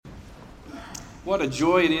What a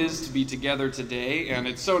joy it is to be together today, and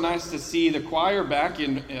it's so nice to see the choir back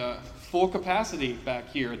in full capacity back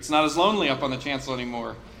here. It's not as lonely up on the chancel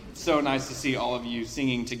anymore. It's so nice to see all of you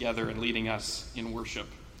singing together and leading us in worship.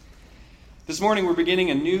 This morning we're beginning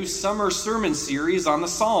a new summer sermon series on the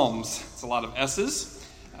Psalms. It's a lot of S's.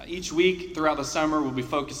 Each week throughout the summer we'll be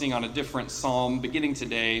focusing on a different psalm, beginning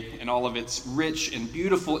today, and all of its rich and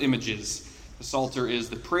beautiful images. The Psalter is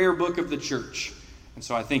the prayer book of the church. And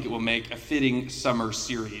so I think it will make a fitting summer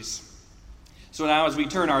series. So now as we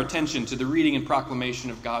turn our attention to the reading and proclamation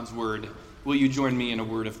of God's word, will you join me in a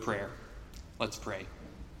word of prayer? Let's pray.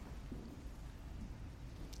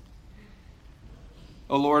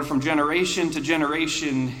 O Lord, from generation to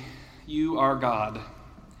generation, you are God.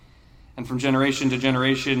 And from generation to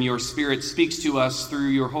generation, your Spirit speaks to us through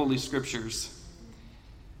your holy scriptures.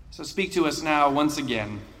 So speak to us now once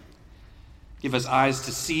again. Give us eyes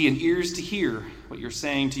to see and ears to hear what you're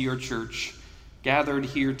saying to your church gathered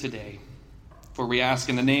here today. For we ask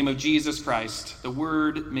in the name of Jesus Christ, the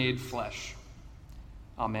Word made flesh.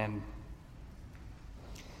 Amen.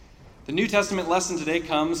 The New Testament lesson today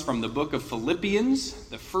comes from the book of Philippians,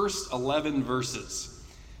 the first 11 verses.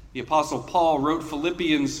 The Apostle Paul wrote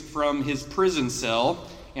Philippians from his prison cell,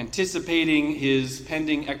 anticipating his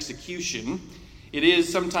pending execution. It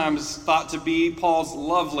is sometimes thought to be Paul's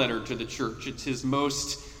love letter to the church. It's his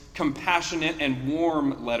most compassionate and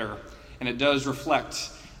warm letter, and it does reflect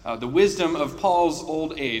the wisdom of Paul's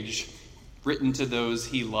old age, written to those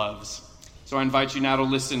he loves. So I invite you now to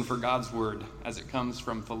listen for God's word as it comes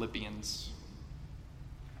from Philippians.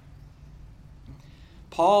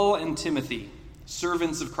 Paul and Timothy,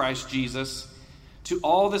 servants of Christ Jesus, to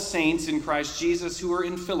all the saints in Christ Jesus who are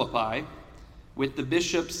in Philippi, with the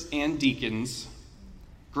bishops and deacons,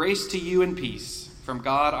 grace to you and peace from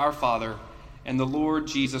God our Father and the Lord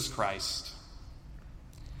Jesus Christ.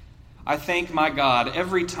 I thank my God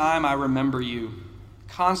every time I remember you,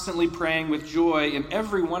 constantly praying with joy in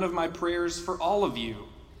every one of my prayers for all of you,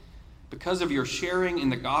 because of your sharing in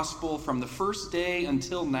the gospel from the first day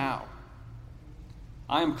until now.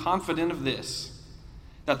 I am confident of this,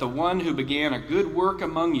 that the one who began a good work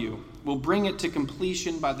among you will bring it to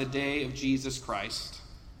completion by the day of Jesus Christ.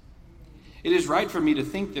 It is right for me to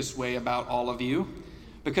think this way about all of you,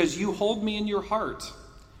 because you hold me in your heart.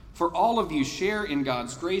 For all of you share in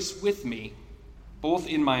God's grace with me, both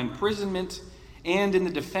in my imprisonment and in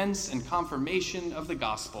the defense and confirmation of the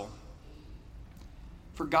gospel.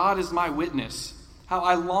 For God is my witness, how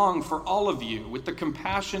I long for all of you with the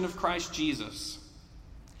compassion of Christ Jesus.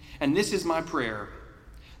 And this is my prayer,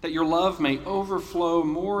 that your love may overflow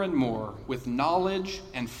more and more with knowledge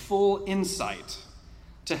and full insight,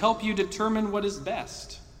 to help you determine what is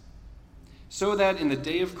best, so that in the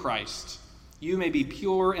day of Christ you may be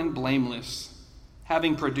pure and blameless,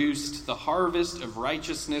 having produced the harvest of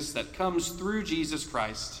righteousness that comes through Jesus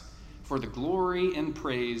Christ for the glory and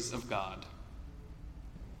praise of God.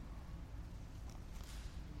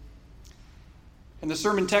 And the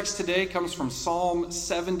sermon text today comes from Psalm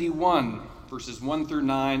 71, verses 1 through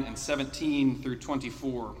 9 and 17 through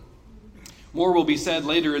 24. More will be said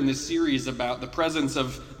later in this series about the presence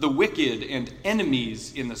of the wicked and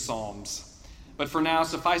enemies in the Psalms. But for now,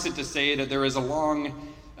 suffice it to say that there is a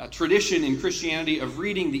long tradition in Christianity of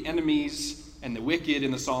reading the enemies and the wicked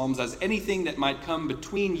in the Psalms as anything that might come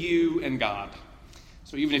between you and God.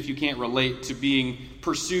 So even if you can't relate to being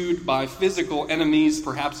pursued by physical enemies,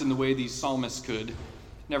 perhaps in the way these psalmists could,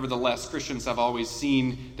 nevertheless, Christians have always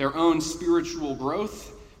seen their own spiritual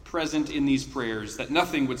growth present in these prayers, that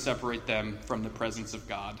nothing would separate them from the presence of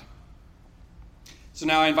God. So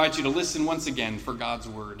now I invite you to listen once again for God's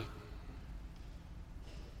word.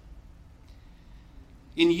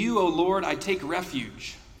 In you, O Lord, I take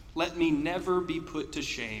refuge. Let me never be put to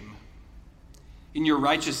shame. In your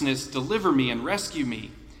righteousness, deliver me and rescue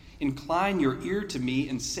me. Incline your ear to me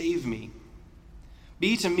and save me.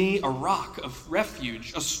 Be to me a rock of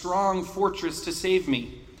refuge, a strong fortress to save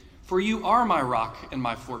me. For you are my rock and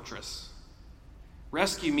my fortress.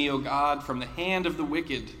 Rescue me, O God, from the hand of the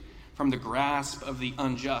wicked, from the grasp of the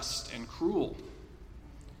unjust and cruel.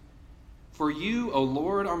 For you, O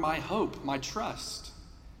Lord, are my hope, my trust.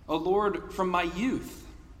 O Lord, from my youth.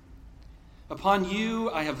 Upon you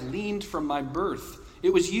I have leaned from my birth.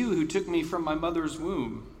 It was you who took me from my mother's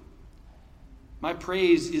womb. My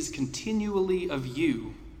praise is continually of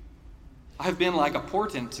you. I have been like a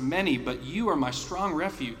portent to many, but you are my strong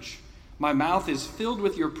refuge. My mouth is filled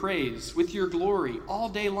with your praise, with your glory, all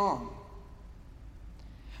day long.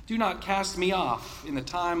 Do not cast me off in the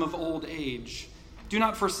time of old age. Do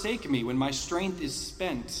not forsake me when my strength is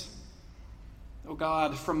spent. O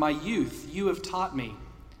God, from my youth you have taught me,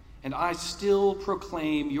 and I still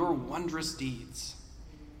proclaim your wondrous deeds.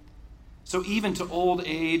 So even to old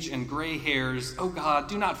age and gray hairs, O God,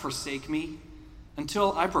 do not forsake me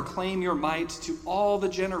until I proclaim your might to all the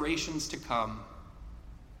generations to come.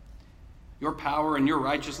 Your power and your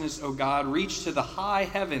righteousness, O God, reach to the high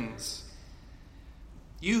heavens.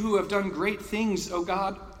 You who have done great things, O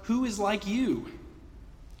God, who is like you?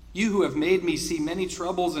 You who have made me see many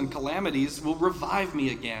troubles and calamities will revive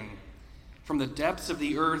me again. From the depths of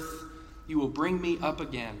the earth, you will bring me up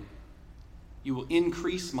again. You will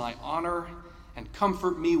increase my honor and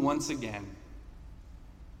comfort me once again.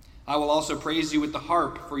 I will also praise you with the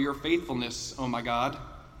harp for your faithfulness, O my God.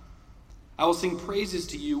 I will sing praises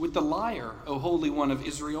to you with the lyre, O Holy One of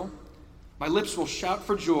Israel. My lips will shout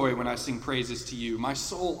for joy when I sing praises to you, my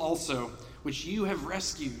soul also, which you have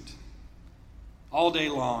rescued. All day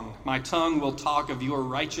long, my tongue will talk of your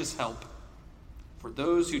righteous help. For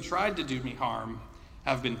those who tried to do me harm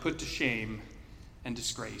have been put to shame and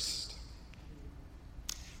disgraced.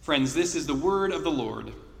 Friends, this is the word of the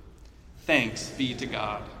Lord. Thanks be to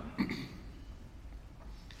God.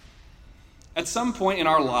 At some point in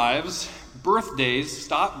our lives, birthdays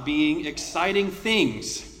stop being exciting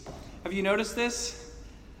things. Have you noticed this?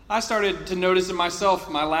 I started to notice it myself.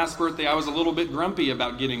 My last birthday, I was a little bit grumpy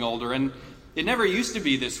about getting older, and it never used to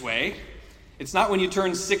be this way. It's not when you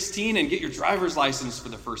turn 16 and get your driver's license for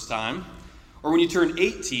the first time, or when you turn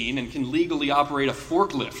 18 and can legally operate a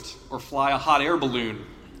forklift or fly a hot air balloon.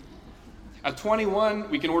 At 21,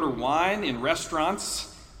 we can order wine in restaurants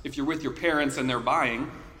if you're with your parents and they're buying.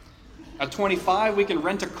 At 25, we can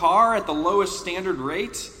rent a car at the lowest standard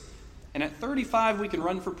rate. And at 35, we can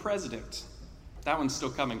run for president. That one's still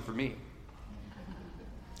coming for me.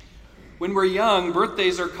 When we're young,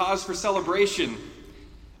 birthdays are cause for celebration.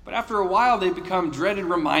 But after a while, they become dreaded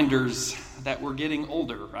reminders that we're getting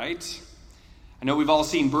older, right? I know we've all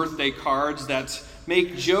seen birthday cards that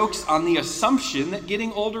make jokes on the assumption that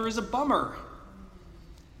getting older is a bummer.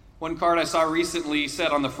 One card I saw recently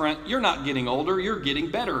said on the front, "You're not getting older, you're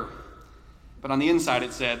getting better." But on the inside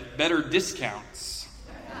it said, "Better discounts."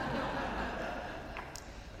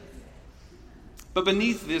 But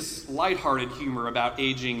beneath this lighthearted humor about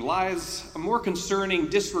aging lies a more concerning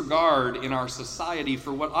disregard in our society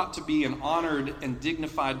for what ought to be an honored and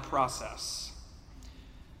dignified process.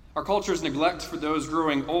 Our culture's neglect for those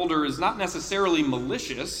growing older is not necessarily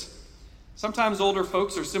malicious. Sometimes older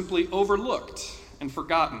folks are simply overlooked and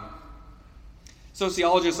forgotten.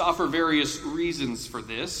 Sociologists offer various reasons for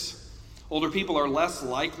this. Older people are less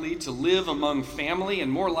likely to live among family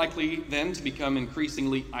and more likely then to become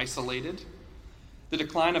increasingly isolated. The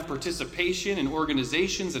decline of participation in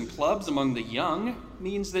organizations and clubs among the young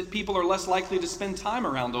means that people are less likely to spend time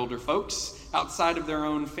around older folks outside of their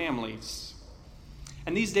own families.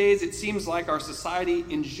 And these days, it seems like our society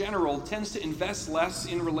in general tends to invest less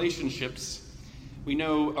in relationships. We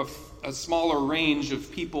know a smaller range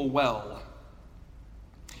of people well.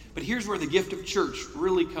 But here's where the gift of church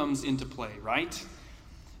really comes into play, right?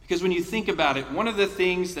 Because when you think about it, one of the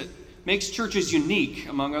things that makes churches unique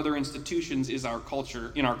among other institutions is our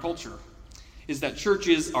culture, is that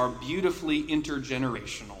churches are beautifully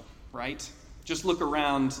intergenerational, right? Just look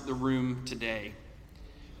around the room today.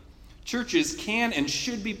 Churches can and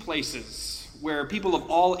should be places where people of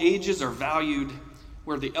all ages are valued,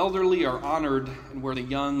 where the elderly are honored, and where the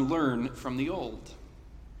young learn from the old.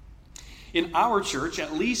 In our church,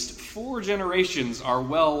 at least 4 generations are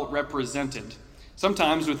well represented,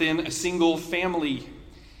 sometimes within a single family.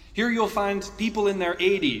 Here you'll find people in their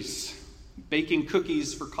 80s baking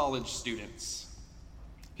cookies for college students.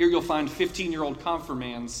 Here you'll find 15-year-old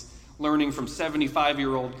confirmands learning from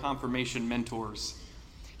 75-year-old confirmation mentors.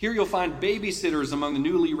 Here you'll find babysitters among the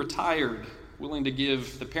newly retired, willing to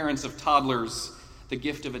give the parents of toddlers the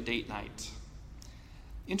gift of a date night.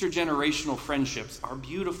 Intergenerational friendships are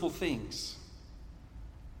beautiful things.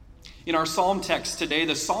 In our psalm text today,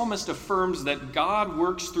 the psalmist affirms that God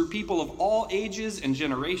works through people of all ages and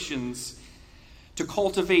generations to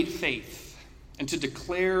cultivate faith and to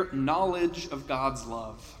declare knowledge of God's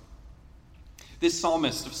love. This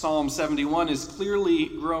psalmist of Psalm 71 is clearly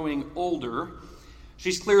growing older.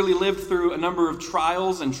 She's clearly lived through a number of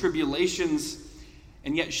trials and tribulations,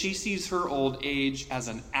 and yet she sees her old age as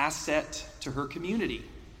an asset to her community.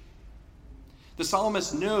 The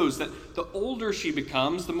psalmist knows that the older she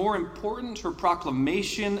becomes, the more important her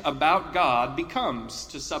proclamation about God becomes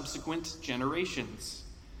to subsequent generations.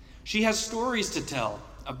 She has stories to tell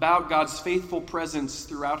about God's faithful presence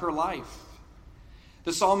throughout her life.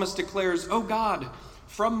 The psalmist declares, "O God,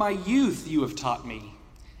 from my youth you have taught me,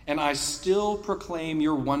 and I still proclaim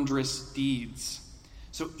your wondrous deeds."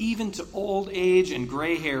 So even to old age and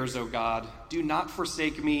gray hairs, O God, do not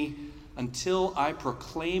forsake me until I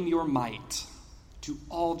proclaim your might to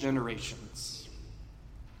all generations.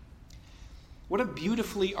 What a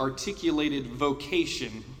beautifully articulated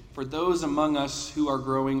vocation for those among us who are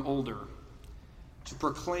growing older, to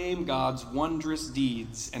proclaim God's wondrous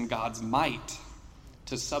deeds and God's might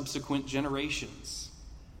to subsequent generations.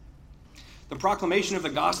 The proclamation of the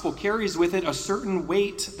gospel carries with it a certain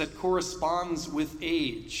weight that corresponds with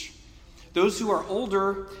age. Those who are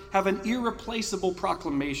older have an irreplaceable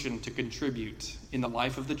proclamation to contribute in the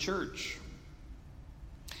life of the church.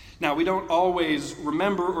 Now, we don't always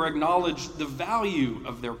remember or acknowledge the value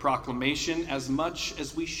of their proclamation as much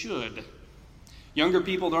as we should. Younger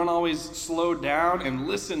people don't always slow down and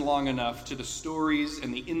listen long enough to the stories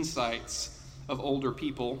and the insights of older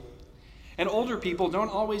people. And older people don't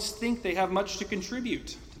always think they have much to contribute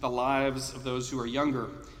to the lives of those who are younger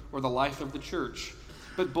or the life of the church.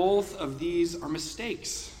 But both of these are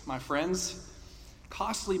mistakes, my friends,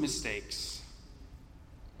 costly mistakes.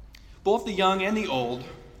 Both the young and the old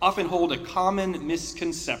often hold a common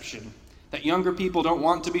misconception that younger people don't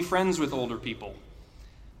want to be friends with older people.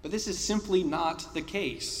 But this is simply not the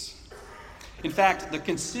case. In fact, the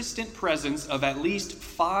consistent presence of at least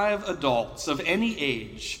 5 adults of any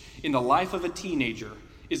age in the life of a teenager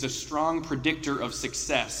is a strong predictor of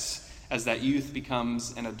success as that youth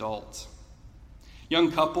becomes an adult.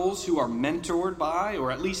 Young couples who are mentored by,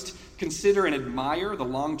 or at least consider and admire the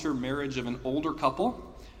long-term marriage of an older couple,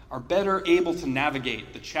 are better able to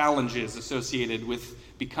navigate the challenges associated with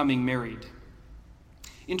becoming married.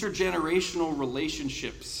 Intergenerational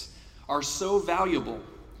relationships are so valuable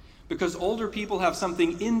because older people have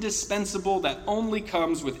something indispensable that only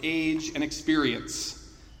comes with age and experience.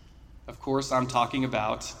 Of course, I'm talking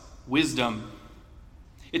about wisdom.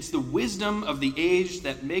 It's the wisdom of the age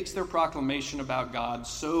that makes their proclamation about God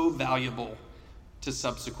so valuable to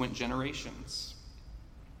subsequent generations.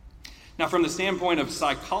 Now, from the standpoint of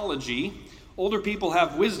psychology, older people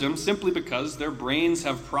have wisdom simply because their brains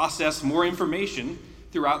have processed more information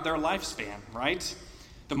throughout their lifespan, right?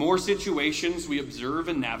 The more situations we observe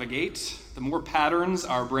and navigate, the more patterns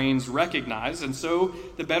our brains recognize, and so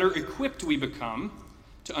the better equipped we become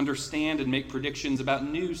to understand and make predictions about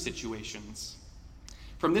new situations.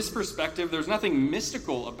 From this perspective, there's nothing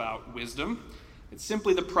mystical about wisdom. It's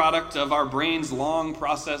simply the product of our brain's long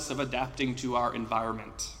process of adapting to our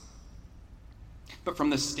environment. But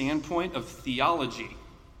from the standpoint of theology,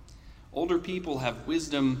 older people have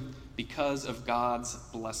wisdom because of God's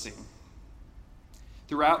blessing.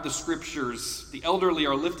 Throughout the scriptures, the elderly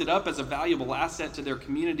are lifted up as a valuable asset to their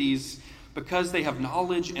communities because they have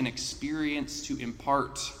knowledge and experience to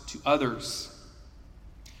impart to others.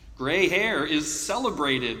 Gray hair is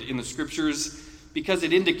celebrated in the scriptures because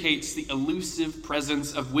it indicates the elusive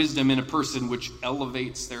presence of wisdom in a person, which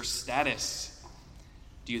elevates their status.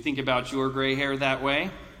 Do you think about your gray hair that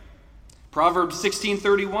way? Proverbs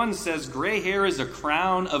 16:31 says, "Gray hair is a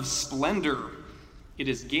crown of splendor. It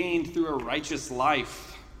is gained through a righteous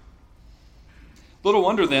life." Little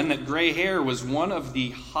wonder then that gray hair was one of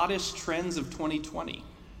the hottest trends of 2020.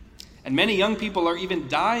 And many young people are even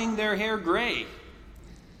dyeing their hair gray.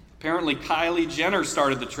 Apparently, Kylie Jenner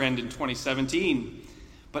started the trend in 2017.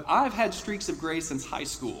 But I've had streaks of gray since high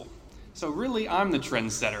school. So really, I'm the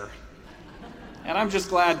trendsetter. And I'm just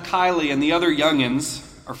glad Kylie and the other youngins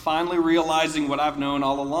are finally realizing what I've known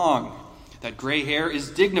all along, that gray hair is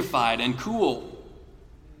dignified and cool.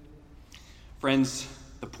 Friends,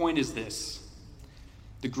 the point is this.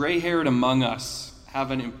 The gray-haired among us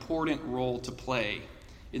have an important role to play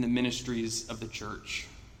in the ministries of the church.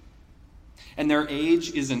 And their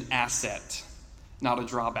age is an asset, not a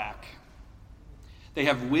drawback. They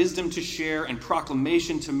have wisdom to share and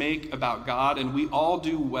proclamation to make about God, and we all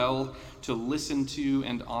do well to listen to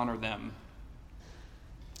and honor them.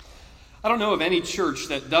 I don't know of any church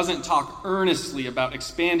that doesn't talk earnestly about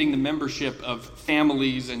expanding the membership of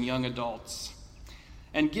families and young adults.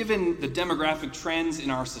 And given the demographic trends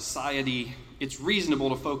in our society, it's reasonable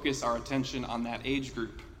to focus our attention on that age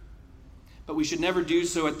group. But we should never do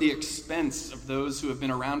so at the expense of those who have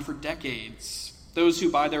been around for decades, those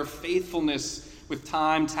who by their faithfulness with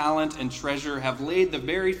time, talent, and treasure have laid the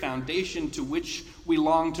very foundation to which we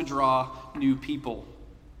long to draw new people.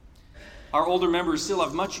 Our older members still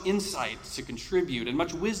have much insight to contribute and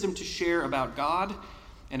much wisdom to share about God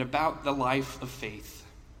and about the life of faith.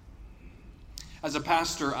 As a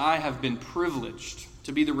pastor, I have been privileged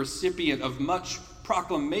to be the recipient of much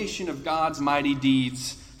proclamation of God's mighty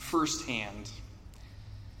deeds firsthand.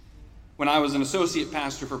 When I was an associate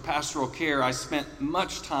pastor for pastoral care, I spent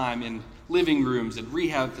much time in living rooms and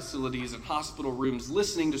rehab facilities and hospital rooms,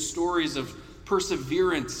 listening to stories of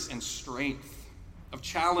perseverance and strength, of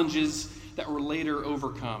challenges that were later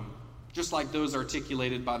overcome, just like those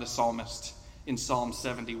articulated by the psalmist in Psalm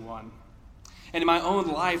 71. And in my own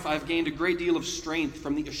life, I've gained a great deal of strength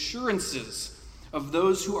from the assurances of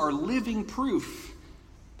those who are living proof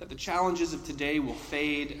that the challenges of today will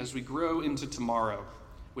fade as we grow into tomorrow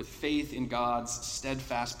with faith in God's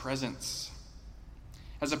steadfast presence.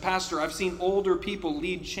 As a pastor, I've seen older people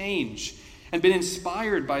lead change and been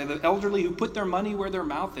inspired by the elderly who put their money where their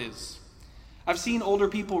mouth is. I've seen older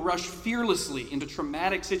people rush fearlessly into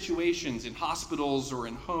traumatic situations in hospitals or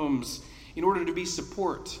in homes in order to be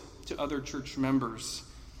support to other church members.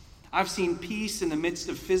 I've seen peace in the midst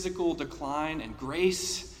of physical decline and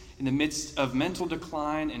grace in the midst of mental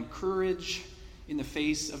decline and courage in the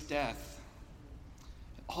face of death.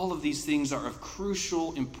 All of these things are of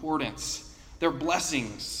crucial importance. They're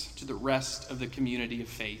blessings to the rest of the community of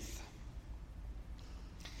faith.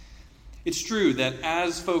 It's true that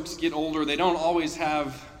as folks get older, they don't always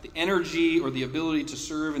have the energy or the ability to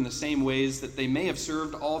serve in the same ways that they may have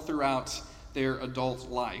served all throughout their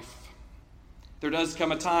adult life. There does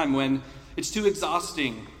come a time when it's too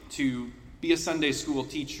exhausting to be a Sunday school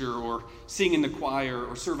teacher or sing in the choir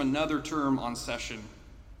or serve another term on session.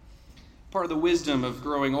 Part of the wisdom of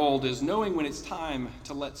growing old is knowing when it's time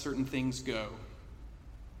to let certain things go.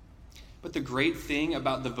 But the great thing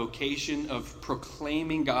about the vocation of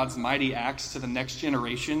proclaiming God's mighty acts to the next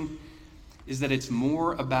generation is that it's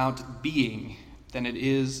more about being than it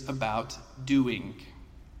is about doing.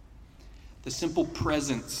 The simple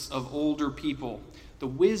presence of older people, the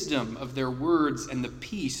wisdom of their words, and the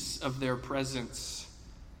peace of their presence,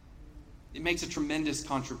 it makes a tremendous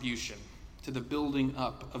contribution to the building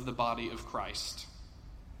up of the body of Christ.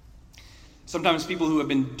 Sometimes people who have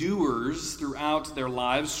been doers throughout their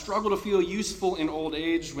lives struggle to feel useful in old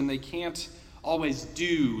age when they can't always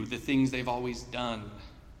do the things they've always done.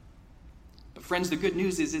 But friends, the good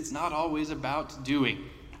news is it's not always about doing.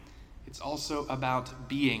 It's also about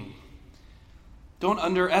being. Don't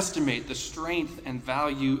underestimate the strength and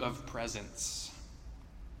value of presence.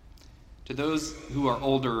 To those who are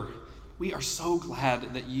older, we are so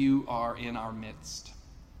glad that you are in our midst.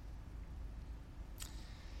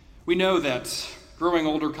 We know that growing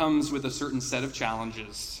older comes with a certain set of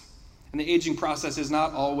challenges, and the aging process is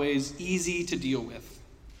not always easy to deal with.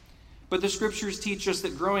 But the scriptures teach us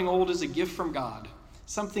that growing old is a gift from God,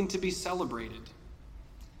 something to be celebrated.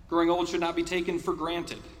 Growing old should not be taken for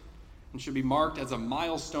granted, and should be marked as a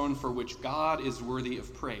milestone for which God is worthy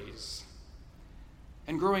of praise.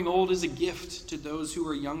 And growing old is a gift to those who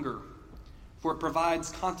are younger, for it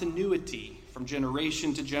provides continuity from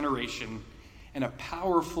generation to generation and a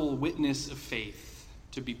powerful witness of faith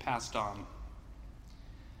to be passed on.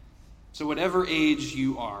 So whatever age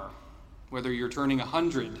you are, whether you're turning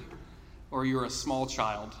 100 or you're a small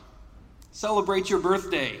child, celebrate your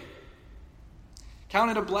birthday.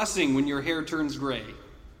 Count it a blessing when your hair turns gray.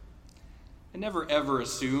 And never ever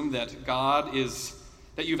assume that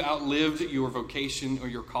that you've outlived your vocation or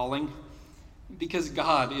your calling, because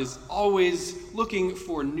God is always looking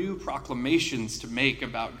for new proclamations to make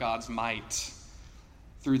about God's might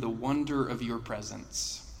through the wonder of your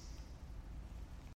presence.